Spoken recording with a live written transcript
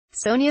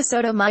Sonia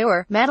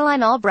Sotomayor,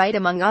 Madeleine Albright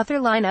among author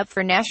lineup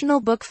for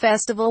National Book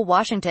Festival,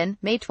 Washington,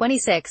 May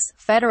 26.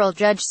 Federal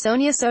Judge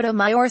Sonia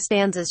Sotomayor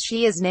stands as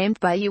she is named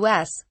by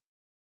U.S.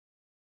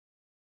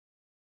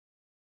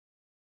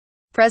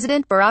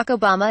 President Barack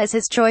Obama as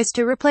his choice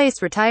to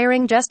replace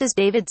retiring Justice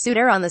David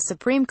Souter on the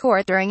Supreme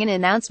Court during an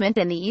announcement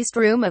in the East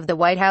Room of the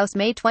White House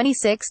May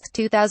 26,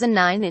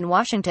 2009 in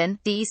Washington,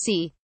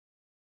 D.C.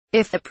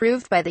 If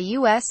approved by the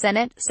U.S.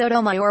 Senate,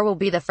 Sotomayor will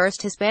be the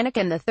first Hispanic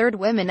and the third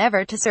woman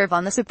ever to serve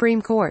on the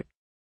Supreme Court.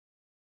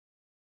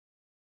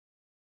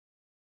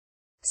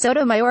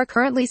 Sotomayor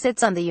currently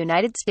sits on the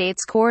United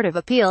States Court of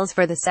Appeals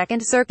for the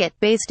Second Circuit,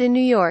 based in New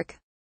York.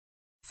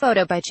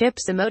 Photo by Chip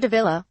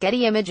Samotavilla,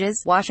 Getty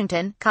Images,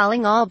 Washington.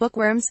 Calling all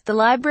bookworms, the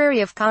Library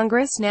of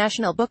Congress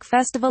National Book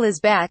Festival is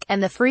back,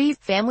 and the free,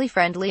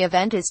 family-friendly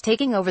event is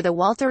taking over the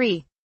Walter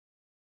E.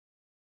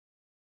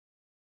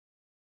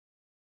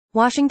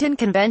 Washington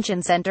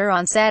Convention Center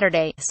on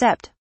Saturday,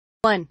 Sept.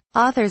 1.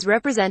 Authors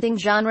representing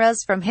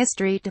genres from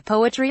history to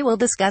poetry will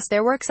discuss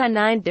their works on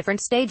 9 different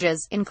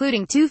stages,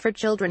 including 2 for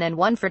children and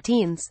 1 for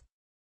teens.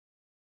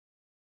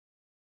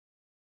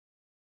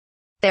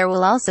 There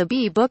will also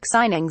be book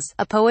signings,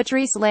 a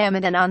poetry slam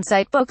and an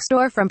on-site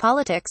bookstore from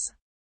politics.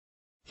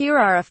 Here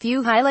are a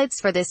few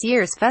highlights for this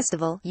year's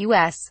festival.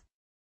 U.S.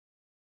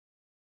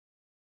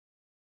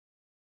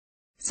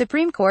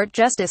 Supreme Court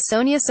Justice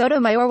Sonia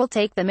Sotomayor will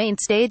take the main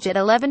stage at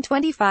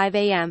 11:25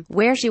 a.m.,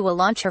 where she will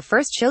launch her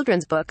first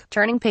children's book,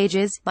 Turning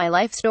Pages, My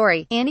Life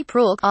Story. Annie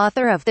Proulx,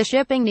 author of The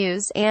Shipping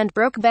News and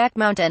Brokeback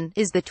Mountain,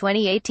 is the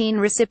 2018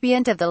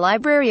 recipient of the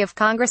Library of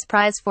Congress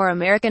Prize for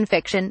American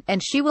Fiction,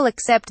 and she will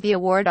accept the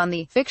award on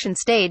the fiction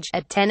stage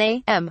at 10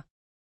 a.m.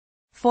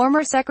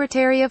 Former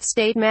Secretary of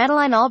State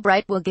Madeleine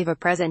Albright will give a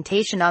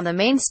presentation on the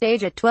main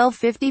stage at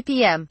 12:50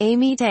 p.m.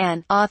 Amy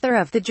Tan, author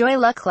of The Joy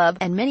Luck Club,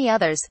 and many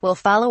others, will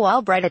follow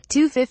Albright at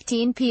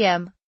 2:15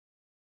 p.m.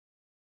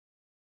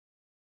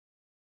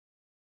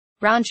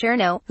 Ron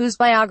Chernow, whose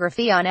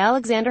biography on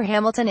Alexander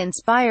Hamilton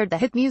inspired the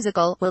hit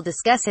musical, will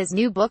discuss his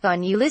new book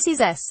on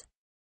Ulysses S.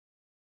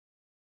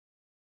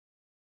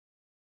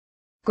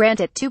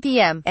 Grant at 2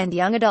 p.m., and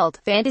young adult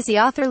fantasy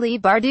author Leigh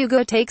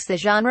Bardugo takes the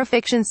genre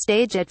fiction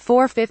stage at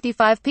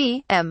 4:55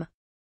 p.m.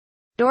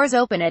 Doors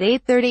open at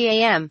 8:30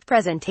 a.m.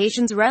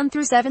 Presentations run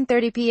through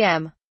 7:30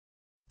 p.m.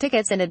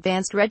 Tickets and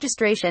advanced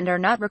registration are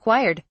not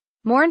required.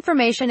 More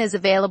information is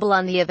available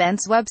on the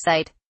event's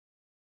website.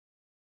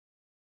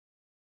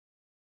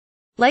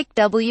 Like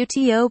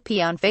WTOP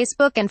on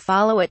Facebook and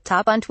follow at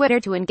Top on Twitter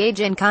to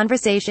engage in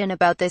conversation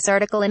about this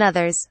article and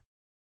others.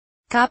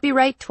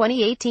 Copyright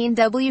 2018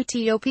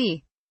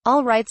 WTOP.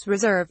 All rights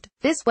reserved.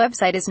 This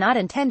website is not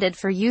intended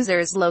for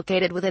users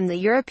located within the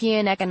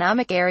European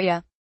Economic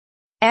Area.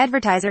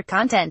 Advertiser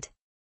content.